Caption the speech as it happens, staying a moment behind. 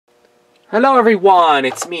Hello everyone,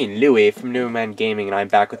 it's me, Louie from L.M.G Gaming, and I'm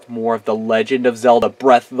back with more of The Legend of Zelda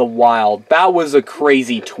Breath of the Wild. That was a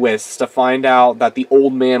crazy twist to find out that the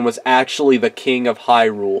old man was actually the king of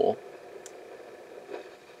Hyrule.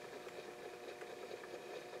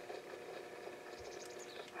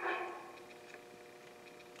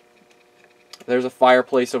 There's a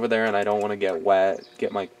fireplace over there and I don't want to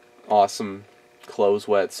get my awesome clothes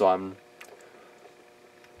wet, so I'm...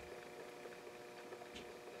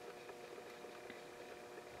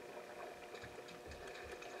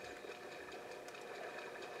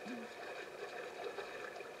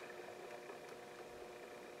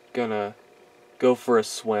 gonna go for a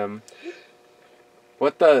swim.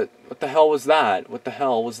 What the hell was that? What the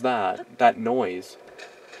hell was that? That noise.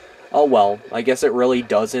 Oh well, I guess it really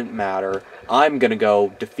doesn't matter. I'm gonna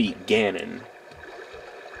go defeat Ganon.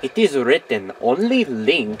 It is written, only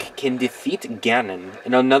Link can defeat Ganon.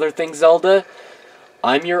 And another thing, Zelda,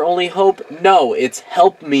 I'm your only hope? No, it's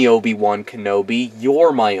help me, Obi-Wan Kenobi.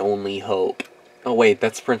 You're my only hope. Oh wait,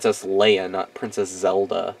 that's Princess Leia, not Princess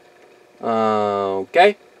Zelda.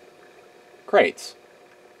 Okay. Crates.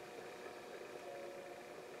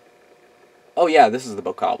 Oh yeah, this is the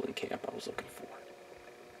Bokoblin camp I was looking for.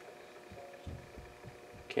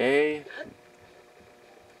 Okay.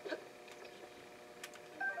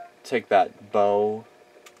 Take that bow.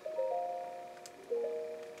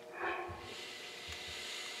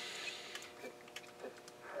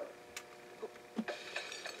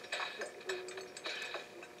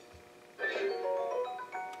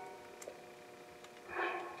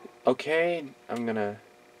 Okay, I'm gonna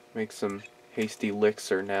make some hasty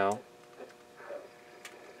elixir now.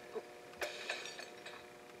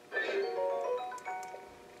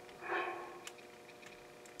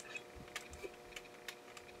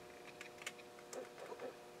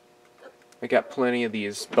 I got plenty of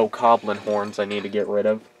these Bokoblin horns I need to get rid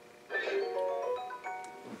of.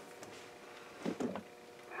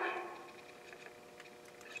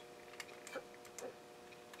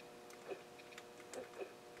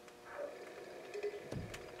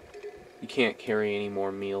 You can't carry any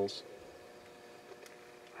more meals.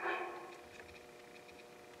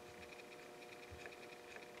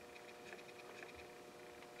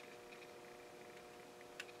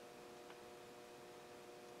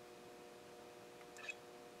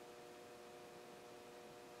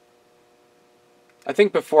 I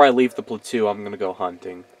think before I leave the plateau, I'm gonna go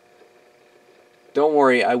hunting. Don't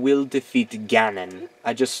worry, I will defeat Ganon.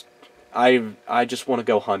 I just want to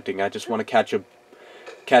go hunting. I just want to catch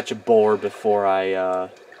a boar before I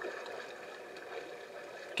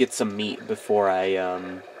get some meat before I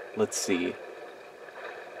let's see,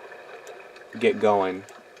 get going.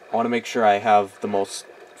 I want to make sure I have the most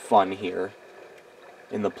fun here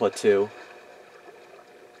in the plateau.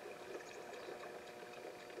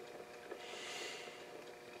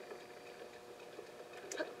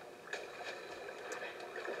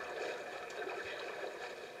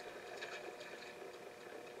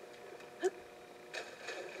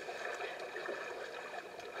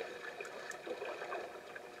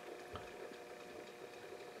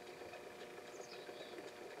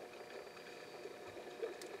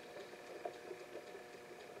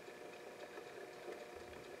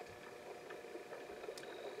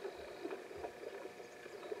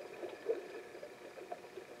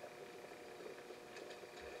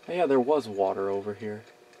 Yeah, there was water over here.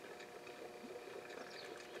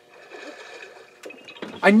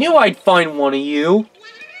 I knew I'd find one of you!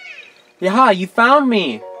 Yeah, you found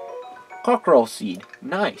me! Cockerel seed.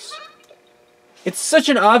 Nice. It's such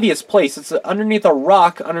an obvious place. It's underneath a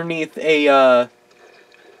rock, underneath a,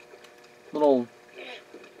 little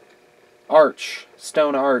arch.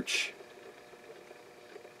 Stone arch.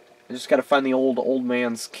 I just gotta find the old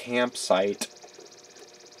man's campsite.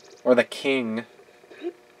 Or the king.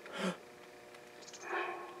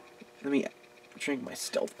 Let me drink my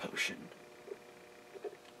stealth potion.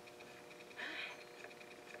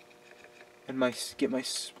 And get my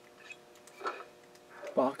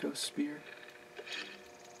Bako spear.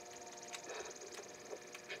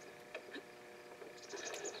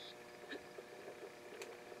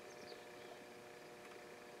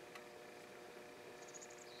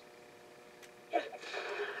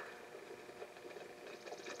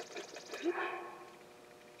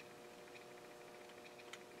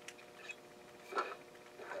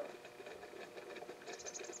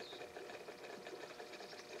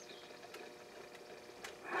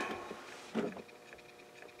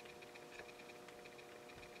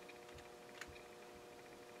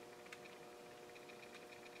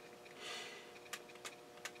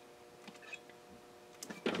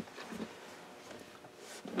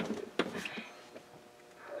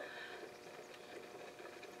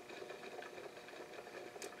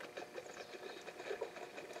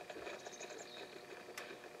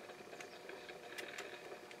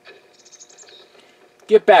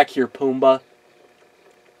 Get back here, Pumbaa.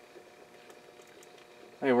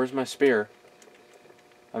 Hey, where's my spear?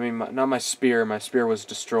 I mean, not my spear. My spear was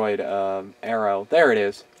destroyed. Arrow. There it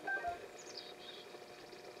is.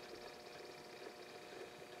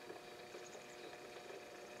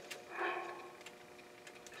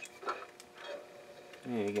 I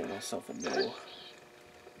need to get myself a new...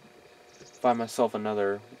 Find myself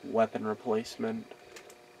another weapon replacement.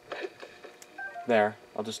 There.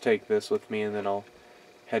 I'll just take this with me and then I'll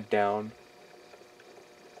head down.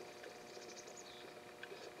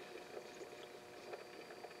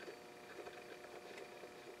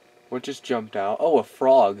 What just jumped out? Oh, a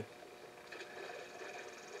frog.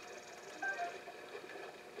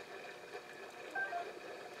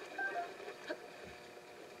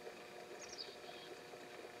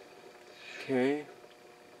 Okay.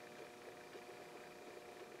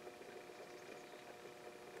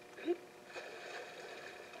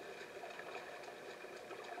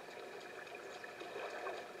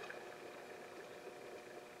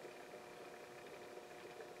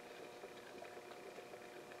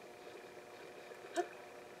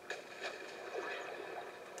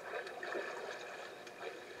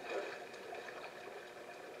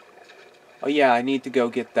 Oh yeah, I need to go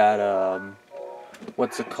get that,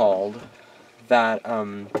 what's it called? That,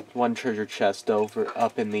 one treasure chest up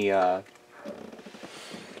in the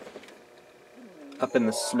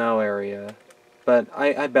snow area. But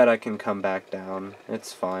I bet I can come back down.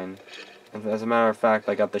 It's fine. As a matter of fact,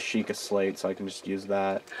 I got the Sheikah Slate, so I can just use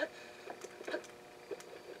that.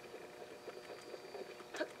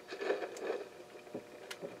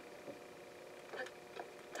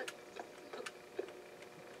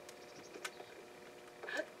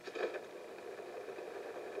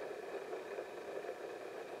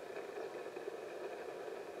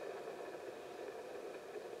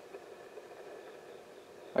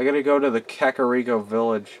 I gotta go to the Kakariko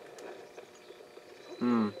village.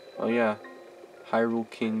 Oh yeah. Hyrule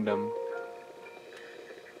Kingdom.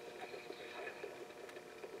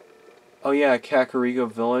 Oh yeah,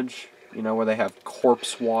 Kakariko village. You know, where they have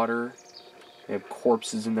corpse water. They have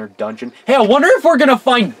corpses in their dungeon. Hey, I wonder if we're gonna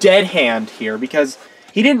find Dead Hand here, because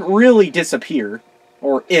he didn't really disappear.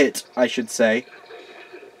 Or it, I should say.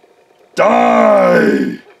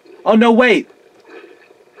 Die! Oh no, wait!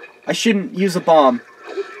 I shouldn't use a bomb.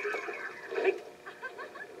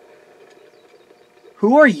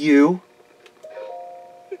 Who are you?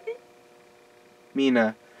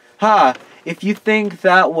 Mina. Ha! If you think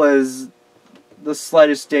that was the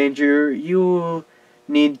slightest danger, you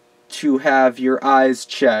need to have your eyes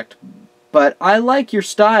checked. But I like your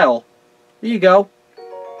style. There you go.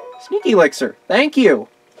 Sneaky elixir. Thank you.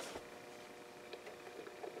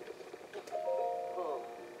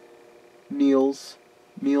 Meals.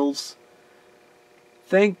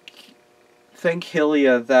 Thank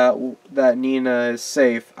Hylia that Nina is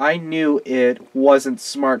safe. I knew it wasn't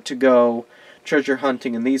smart to go treasure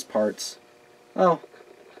hunting in these parts. Oh.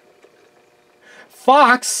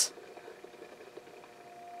 Fox!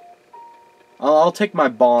 I'll take my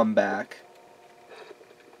bomb back.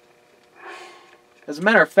 As a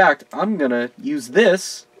matter of fact, I'm gonna use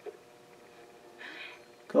this.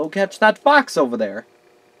 Go catch that fox over there.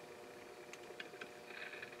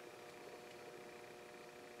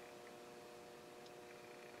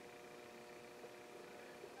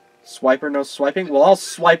 Swiper, no swiping? Well, I'll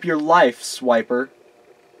swipe your life, Swiper.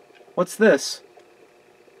 What's this?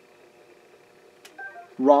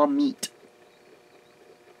 Raw meat.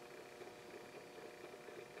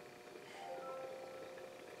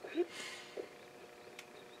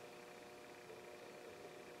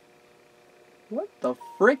 What the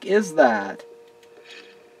frick is that?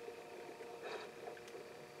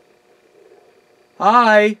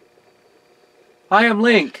 Hi! Hi, I'm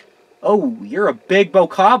Link. Oh, you're a big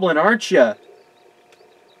Bokoblin, aren't you?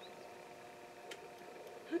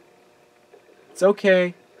 It's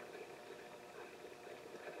okay.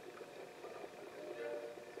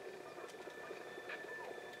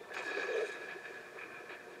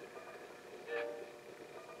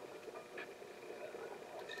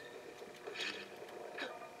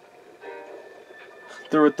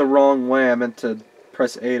 Threw it the wrong way. I meant to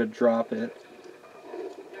press A to drop it.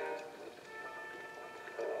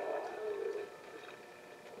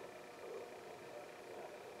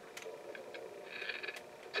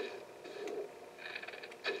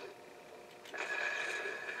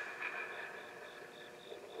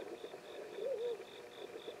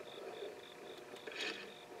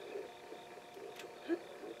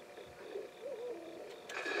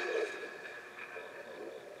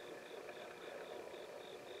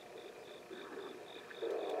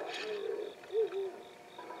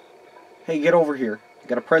 Hey, get over here. I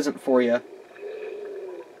got a present for you.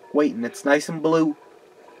 Wait, and it's nice and blue.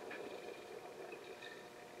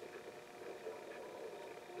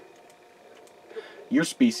 Your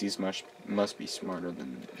species must be smarter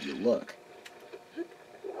than you look.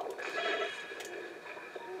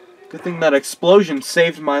 Good thing that explosion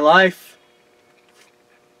saved my life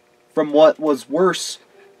from what was worse.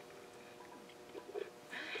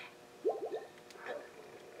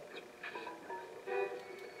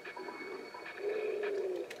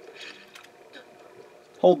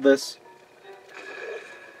 Hold this.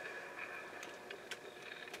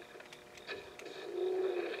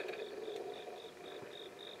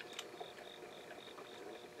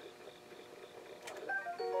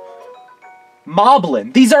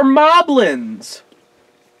 Moblin! These are Moblins!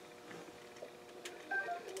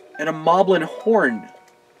 And a Moblin horn.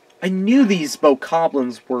 I knew these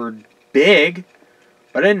Bokoblins were big,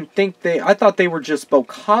 but I didn't think I thought they were just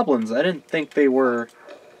Bokoblins. I didn't think they were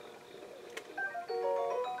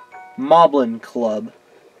Moblin Club.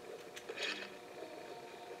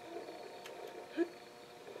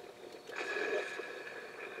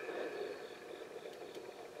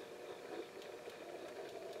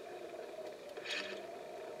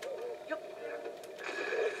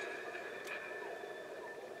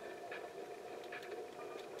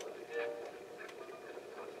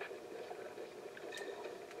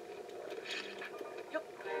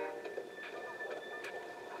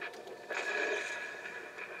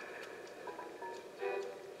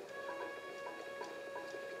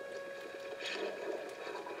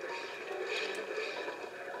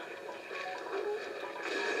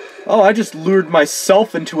 Oh, I just lured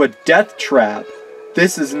myself into a death trap.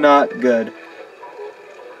 This is not good.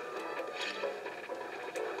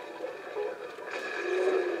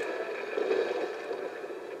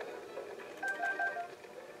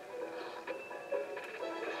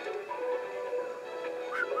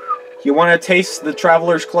 You want to taste the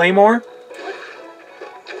Traveler's Claymore?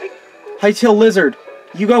 Hightail Lizard,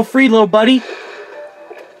 you go free, little buddy.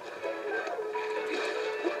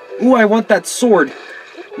 Ooh, I want that sword,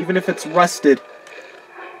 even if it's rusted.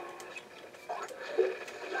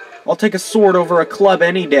 I'll take a sword over a club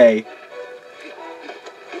any day.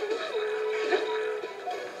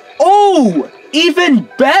 Oh, even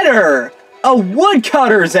better! A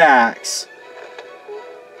woodcutter's axe!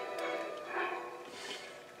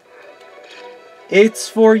 It's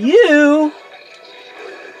for you!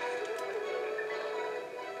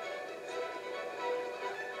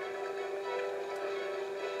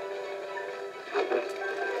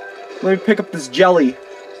 Let me pick up this jelly.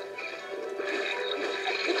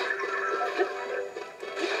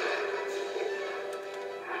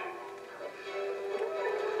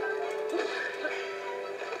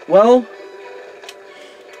 Well,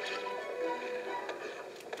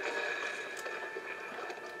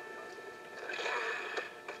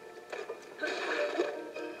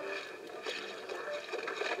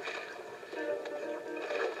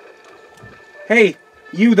 hey,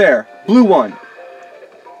 you there, blue one.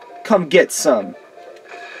 Come get some.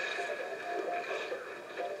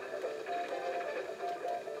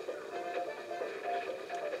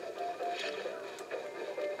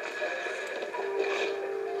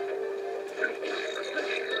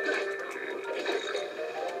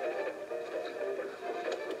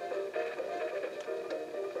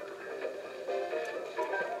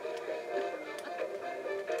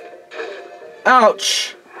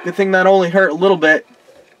 Ouch! Good thing that only hurt a little bit.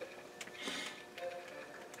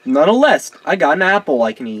 Nonetheless, I got an apple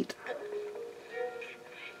I can eat.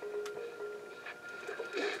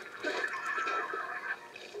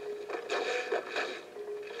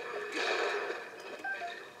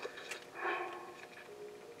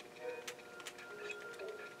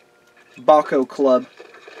 Bako Club.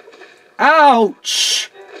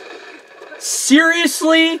 Ouch!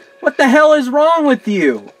 Seriously? What the hell is wrong with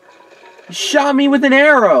you? You shot me with an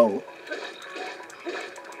arrow.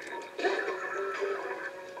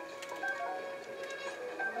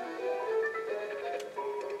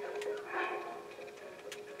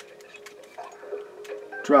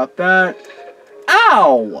 Drop that.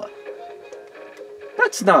 Ow!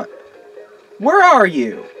 That's not... Where are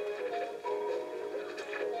you?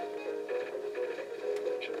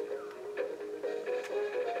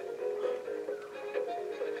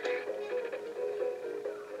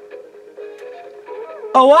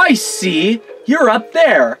 Oh, I see! You're up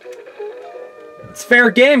there! It's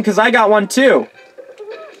fair game, because I got one too.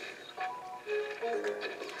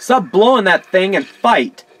 Stop blowing that thing and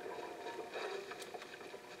fight!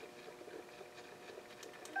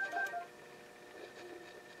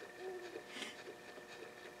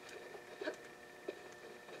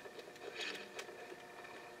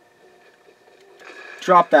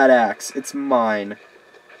 Drop that axe. It's mine.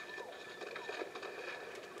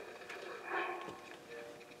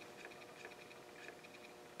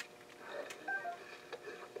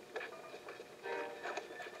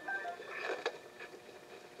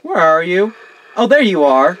 Where are you? Oh, there you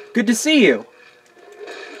are. Good to see you.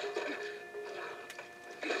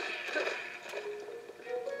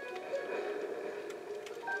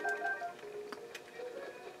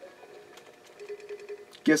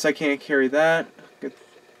 Guess I can't carry that. Good.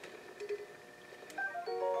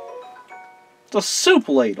 It's a soup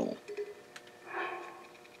ladle.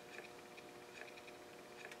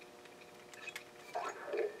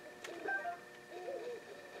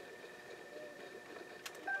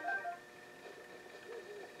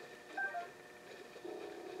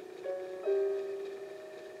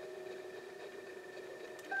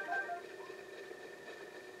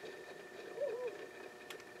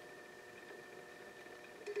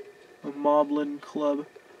 A Moblin club.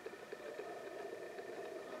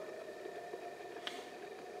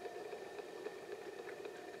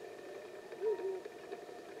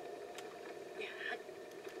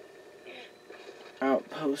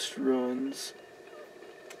 Outpost ruins.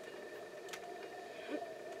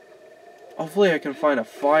 Hopefully I can find a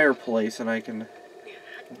fireplace and I can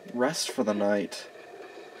rest for the night.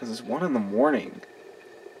 Because it's 1 in the morning.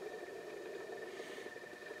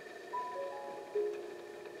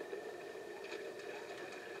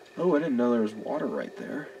 Oh, I didn't know there was water right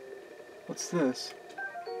there. What's this?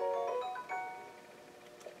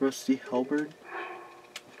 Rusty halberd?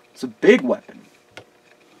 It's a big weapon.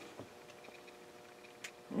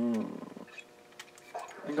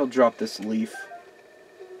 I think I'll drop this leaf.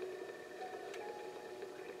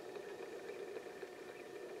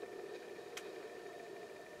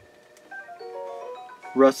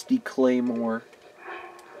 Rusty claymore.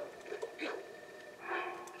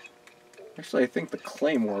 Actually, I think the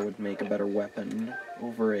claymore would make a better weapon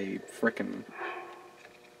over a frickin'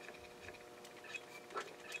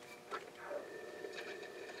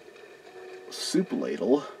 soup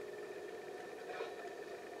ladle.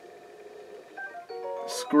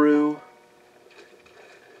 Screw.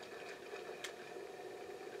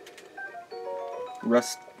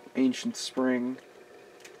 Rust ancient spring.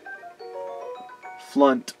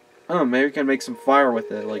 Flunt. Oh, maybe we can make some fire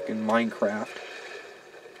with it, like in Minecraft.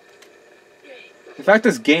 In fact,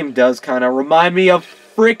 this game does kind of remind me of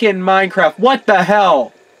frickin' Minecraft. What the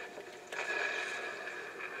hell?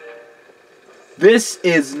 This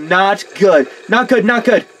is not good. Not good, not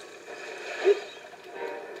good.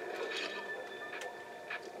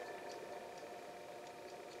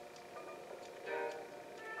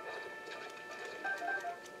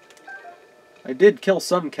 I did kill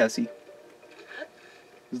some Kessie.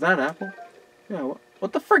 Is that an apple? Yeah,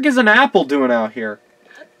 what the frick is an apple doing out here?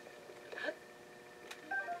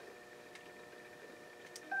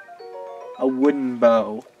 A wooden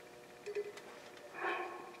bow.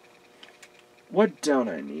 What don't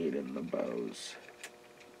I need in the bows?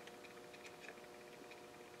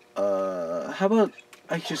 How about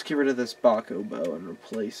I just get rid of this Bako bow and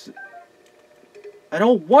replace it? I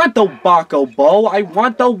don't want the Bako bow, I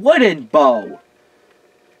want the wooden bow!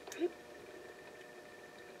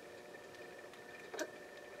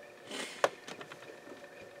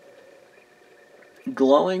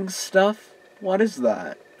 Glowing stuff? What is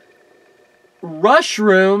that?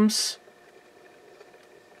 Rushrooms?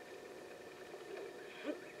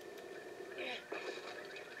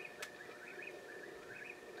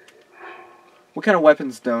 What kind of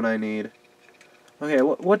weapons don't I need? Okay,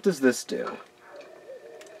 what does this do?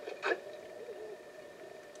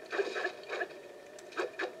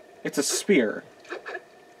 It's a spear.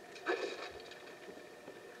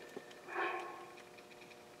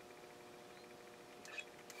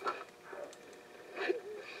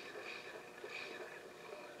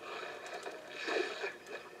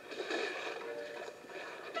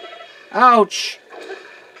 Ouch!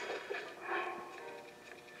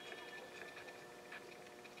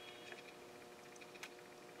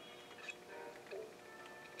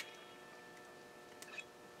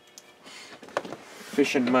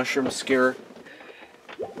 Fish and mushroom skewer.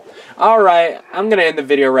 Alright, I'm gonna end the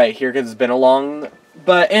video right here because it's been a long...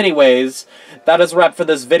 But anyways, that is a wrap for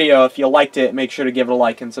this video. If you liked it, make sure to give it a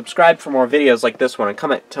like and subscribe for more videos like this one. And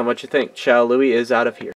comment, tell me what you think. Ciao, Louie is out of here.